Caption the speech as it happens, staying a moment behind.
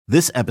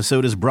This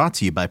episode is brought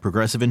to you by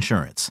Progressive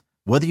Insurance.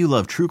 Whether you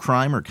love true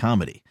crime or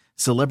comedy,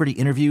 celebrity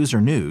interviews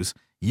or news,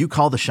 you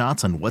call the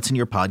shots on what's in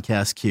your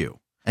podcast queue.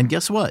 And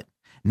guess what?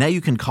 Now you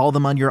can call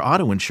them on your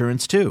auto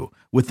insurance too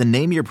with the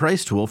Name Your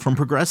Price tool from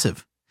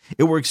Progressive.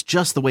 It works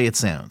just the way it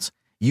sounds.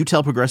 You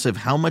tell Progressive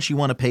how much you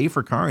want to pay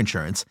for car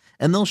insurance,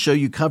 and they'll show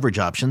you coverage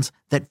options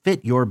that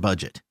fit your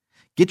budget.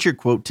 Get your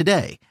quote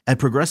today at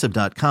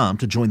Progressive.com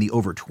to join the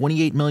over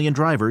 28 million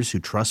drivers who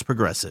trust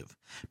Progressive.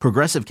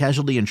 Progressive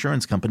Casualty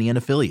Insurance Company and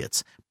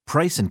Affiliates.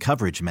 Price and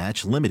coverage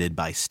match limited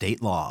by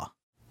state law.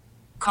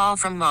 Call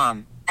from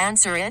mom.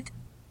 Answer it.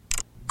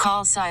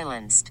 Call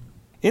silenced.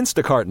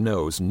 Instacart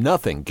knows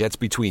nothing gets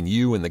between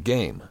you and the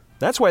game.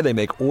 That's why they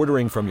make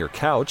ordering from your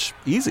couch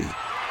easy.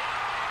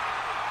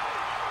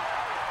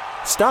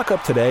 Stock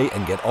up today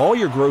and get all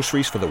your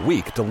groceries for the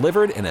week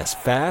delivered in as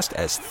fast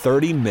as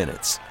 30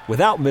 minutes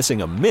without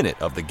missing a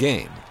minute of the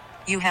game.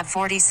 You have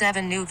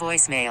 47 new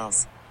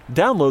voicemails.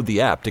 Download the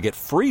app to get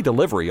free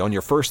delivery on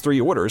your first 3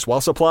 orders while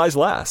supplies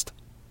last.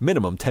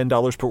 Minimum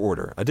 $10 per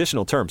order.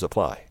 Additional terms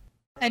apply.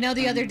 I know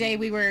the other day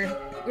we were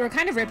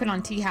kind of ripping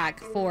on T-Hack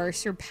for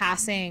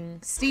surpassing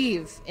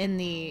Steve in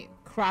the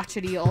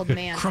crotchety old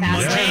man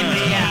fast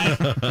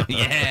lane.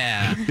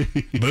 Yeah.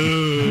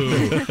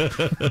 Boo.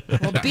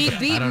 Well,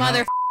 beat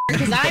mother,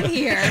 because I'm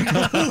here.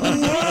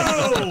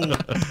 Whoa!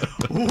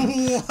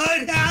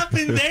 What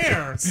happened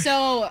there?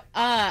 So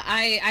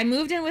I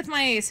moved in with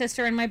my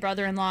sister and my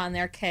brother-in-law and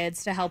their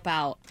kids to help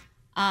out,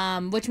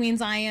 which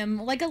means I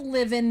am like a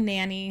live-in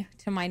nanny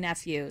to my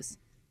nephews.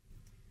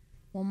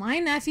 Well, my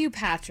nephew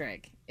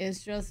Patrick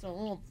is just a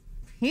little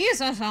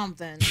piece of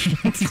something.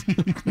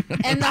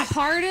 And the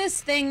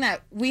hardest thing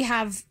that we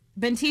have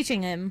been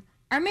teaching him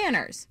are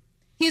manners.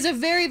 He's a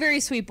very, very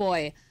sweet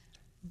boy,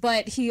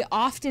 but he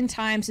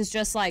oftentimes is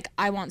just like,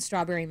 I want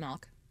strawberry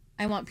milk.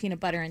 I want peanut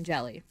butter and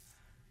jelly.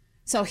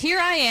 So here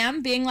I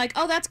am being like,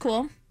 oh, that's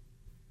cool.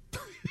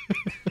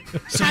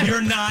 So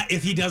you're not,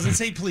 if he doesn't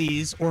say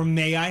please or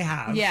may I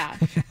have, Yeah.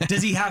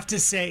 Does he have to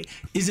say,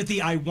 is it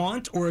the I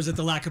want or is it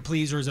the lack of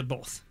please or is it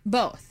both?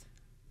 Both.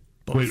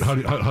 Wait,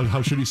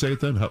 how should he say it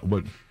then?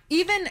 What?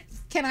 Even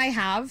can I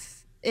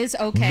have is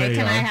okay. May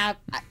can I I? have?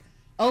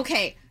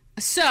 Okay.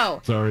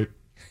 So Sorry.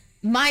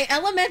 my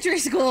elementary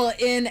school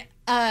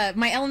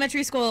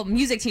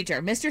music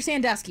teacher, Mr.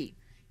 Sandusky,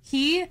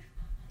 he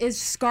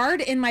is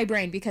scarred in my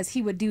brain because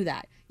he would do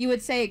that. You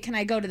would say, can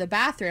I go to the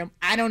bathroom?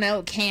 I don't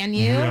know. Can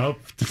you? Yep.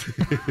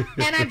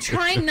 And I'm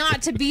trying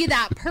not to be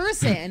that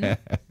person.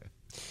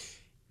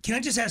 Can I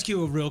just ask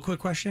you a real quick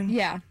question?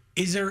 Yeah.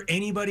 Is there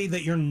anybody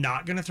that you're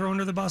not going to throw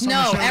under the bus No,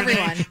 on the show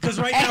everyone. today? Because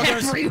right now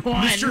there's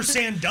Everyone. Mr.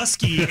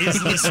 Sandusky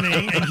is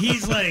listening, and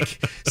he's like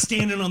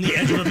standing on the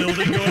edge of a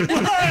building going,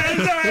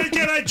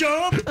 can I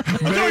jump?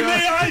 May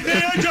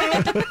I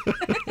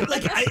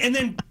jump? And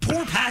then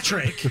poor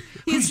Patrick,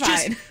 He's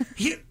fine.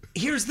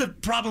 Here's the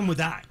problem with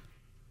that.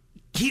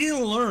 He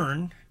didn't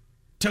learn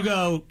to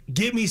go,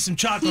 give me some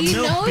chocolate He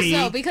milk, knows, B.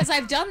 though, because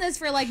I've done this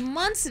for like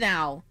months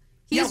now.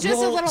 He's Yeah, just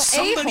well, a little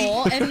somebody-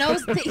 a-hole and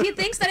knows he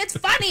thinks that it's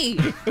funny.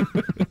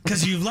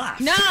 Because you laughed.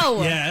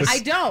 No, Yes. I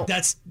don't.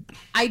 That's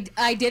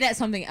I did at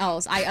something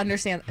else. I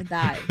understand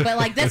that, but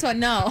like this one,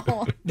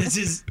 no.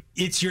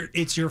 it's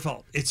your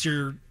fault. It's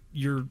your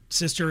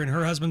sister and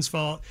her husband's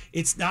fault.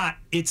 It's not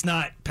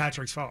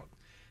Patrick's fault.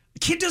 The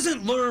kid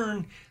doesn't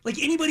learn,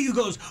 like anybody who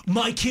goes,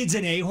 my kid's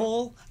an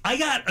a-hole, I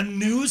got a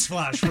news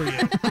flash for you.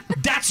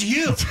 That's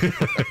you.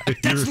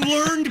 That's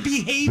learned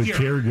behavior.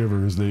 The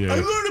caregiver is the. I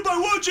learned it by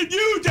watching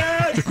you,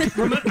 Dad.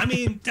 I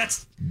mean,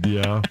 that's.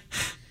 Yeah.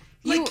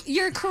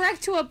 You're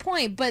correct to a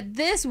point, but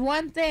this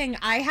one thing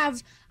I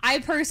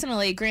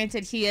personally,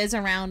 granted he is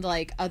around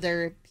like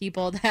other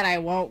people that I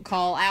won't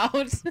call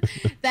out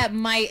that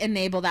might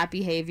enable that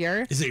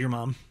behavior. Is it your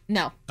mom?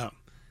 No. Oh.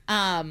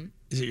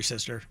 Is it your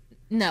sister?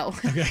 No.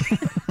 Okay.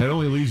 That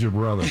only leaves your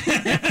brother.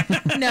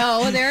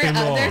 No, there's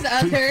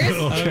others.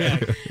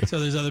 Okay.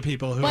 So there's other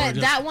people who are But just...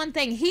 that one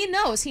thing, he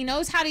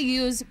knows how to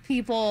use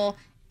people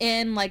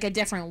in like a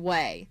different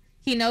way.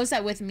 He knows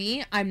that with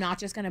me, I'm not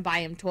just going to buy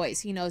him toys.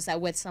 He knows that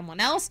with someone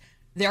else,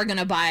 they're going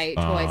to buy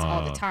toys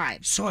all the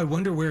time. So I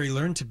wonder where he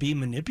learned to be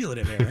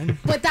manipulative, Erin.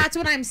 But that's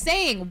what I'm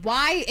saying.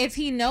 Why, if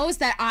he knows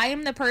that I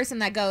am the person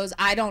that goes,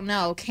 I don't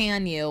know,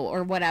 can you,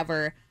 or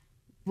whatever,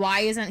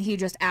 why isn't he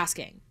just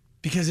asking?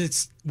 Because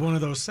it's one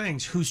of those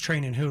things. Who's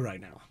training who right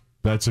now?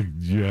 That's a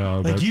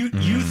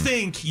You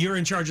think you're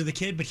in charge of the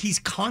kid, but he's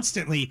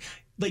constantly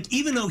like,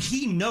 even though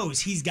he knows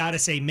he's got to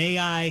say may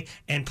I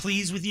and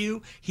please with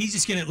you, he's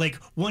just gonna like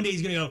one day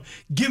he's gonna go,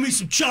 give me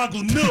some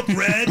chocolate milk,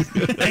 Red,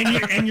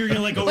 and you're gonna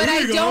like go. But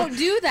I go. don't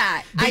do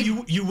that. But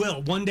you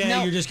will one day.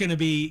 No, you're just gonna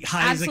be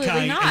high as a absolutely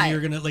kite, not. and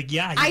you're gonna like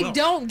you I will.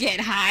 don't get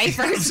high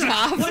first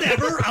off.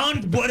 Whatever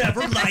on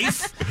whatever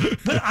life,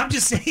 but I'm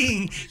just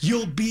saying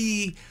you'll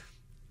be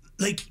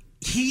like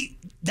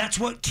that's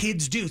what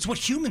kids do. It's what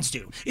humans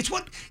do. It's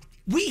what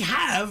we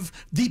have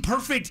the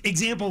perfect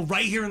example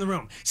right here in the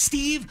room.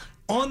 Steve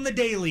on the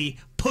daily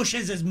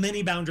pushes as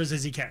many boundaries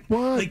as he can. What?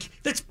 Like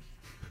that's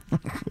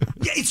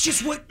yeah, it's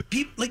just what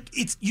people like.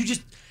 It's you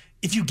just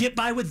if you get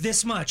by with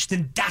this much,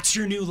 then that's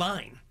your new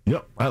line.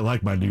 Yep, I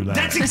like my new line.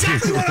 That's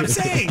exactly what I'm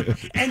saying.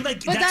 And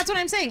like, But that's what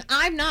I'm saying.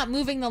 I'm not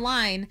moving the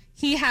line.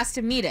 He has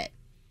to meet it.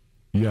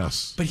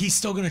 Yes. But he's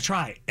still going to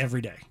try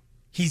every day.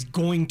 He's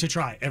going to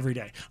try every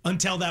day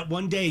until that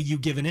one day you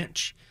give an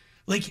inch.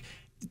 Like,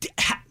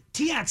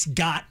 T-Ax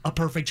got a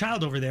perfect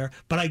child over there,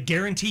 but I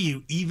guarantee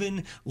you,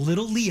 even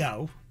little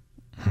Leo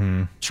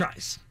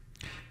tries.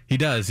 He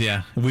does,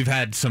 yeah. We've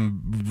had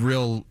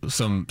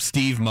some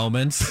Steve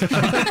moments. You don't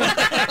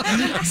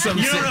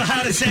know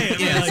how to say it.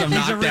 Yeah, like, some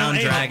he's a real knockdown,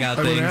 a-hole. drag out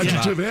An things.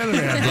 adjective and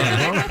an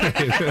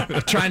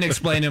adverb. Trying to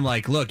explain to him,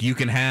 like, look, you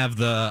can have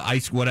the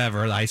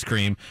the ice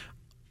cream.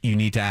 You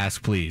need to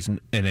ask, please. And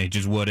they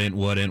just wouldn't.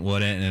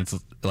 And it's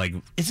like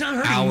It's not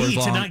hurting hours me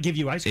long. to not give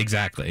you ice cream.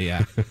 Exactly,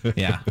 yeah.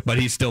 Yeah. But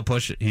he's still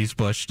He's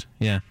pushed,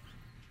 yeah.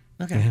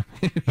 Okay.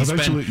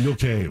 Eventually, you'll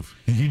cave.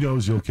 He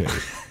knows you'll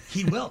cave.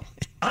 He will.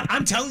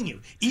 I'm telling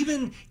you.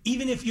 Even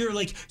if you're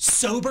like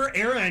sober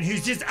Erin,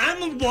 who's just,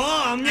 I'm a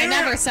bomb. I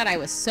never said I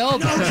was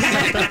sober.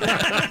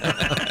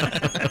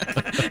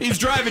 He's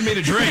driving me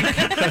to drink.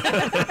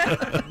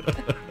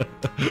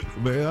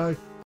 May I?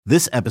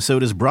 This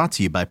episode is brought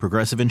to you by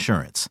Progressive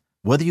Insurance.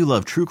 Whether you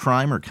love true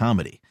crime or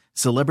comedy,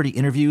 celebrity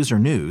interviews or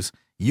news,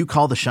 you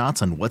call the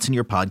shots on what's in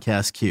your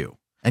podcast queue.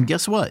 And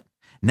guess what?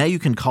 Now you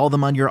can call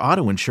them on your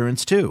auto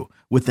insurance too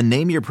with the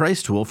Name Your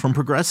Price tool from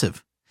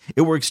Progressive.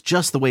 It works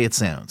just the way it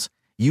sounds.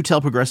 You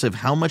tell Progressive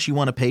how much you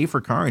want to pay for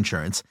car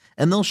insurance,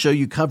 and they'll show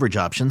you coverage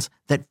options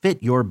that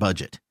fit your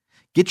budget.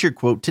 Get your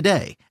quote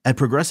today at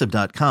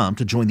Progressive.com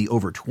to join the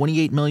over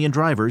 28 million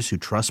drivers who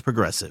trust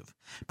Progressive.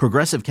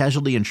 Progressive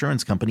Casualty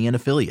Insurance Company and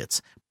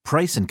Affiliates.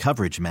 Price and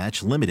coverage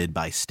match limited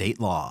by state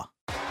law.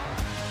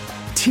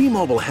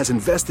 T-Mobile has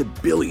invested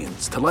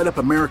billions to light up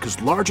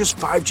America's largest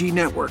 5G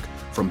network,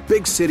 from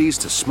big cities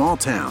to small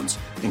towns,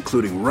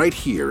 including right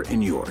here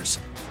in yours.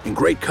 And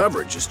great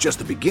coverage is just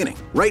the beginning.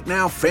 Right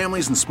now,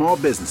 families and small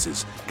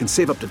businesses can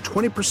save up to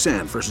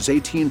 20% versus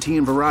AT&T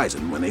and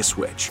Verizon when they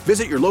switch.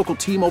 Visit your local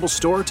T-Mobile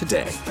store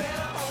today.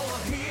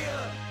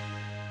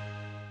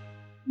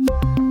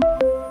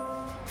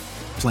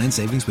 Plan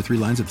savings with 3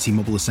 lines of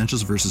T-Mobile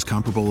Essentials versus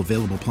comparable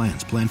available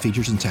plans. Plan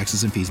features and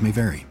taxes and fees may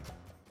vary.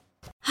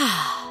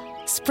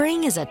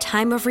 Spring is a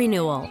time of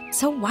renewal,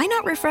 so why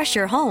not refresh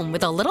your home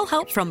with a little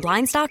help from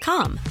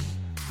Blinds.com?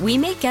 We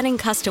make getting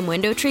custom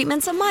window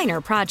treatments a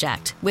minor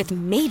project with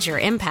major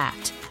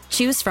impact.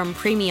 Choose from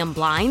premium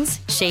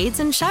blinds,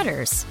 shades, and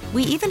shutters.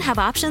 We even have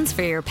options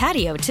for your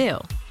patio, too.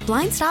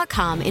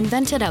 Blinds.com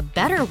invented a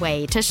better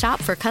way to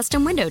shop for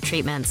custom window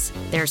treatments.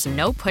 There's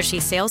no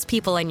pushy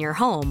salespeople in your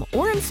home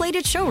or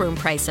inflated showroom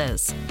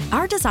prices.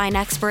 Our design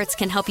experts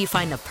can help you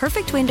find the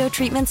perfect window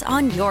treatments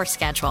on your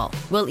schedule.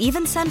 We'll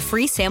even send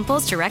free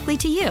samples directly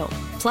to you.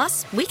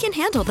 Plus, we can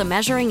handle the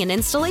measuring and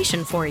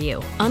installation for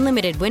you.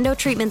 Unlimited window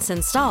treatments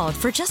installed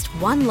for just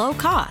one low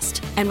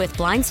cost. And with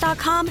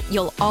Blinds.com,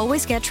 you'll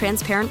always get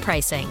transparent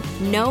pricing.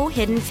 No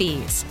hidden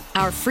fees.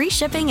 Our free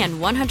shipping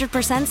and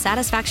 100%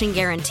 satisfaction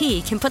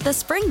guarantee can put the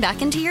spring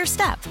back into your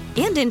step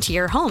and into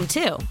your home,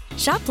 too.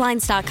 Shop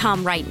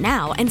Blinds.com right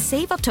now and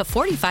save up to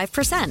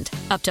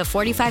 45%. Up to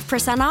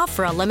 45% off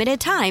for a limited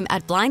time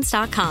at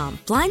Blinds.com.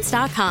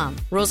 Blinds.com.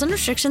 Rules and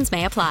restrictions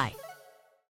may apply.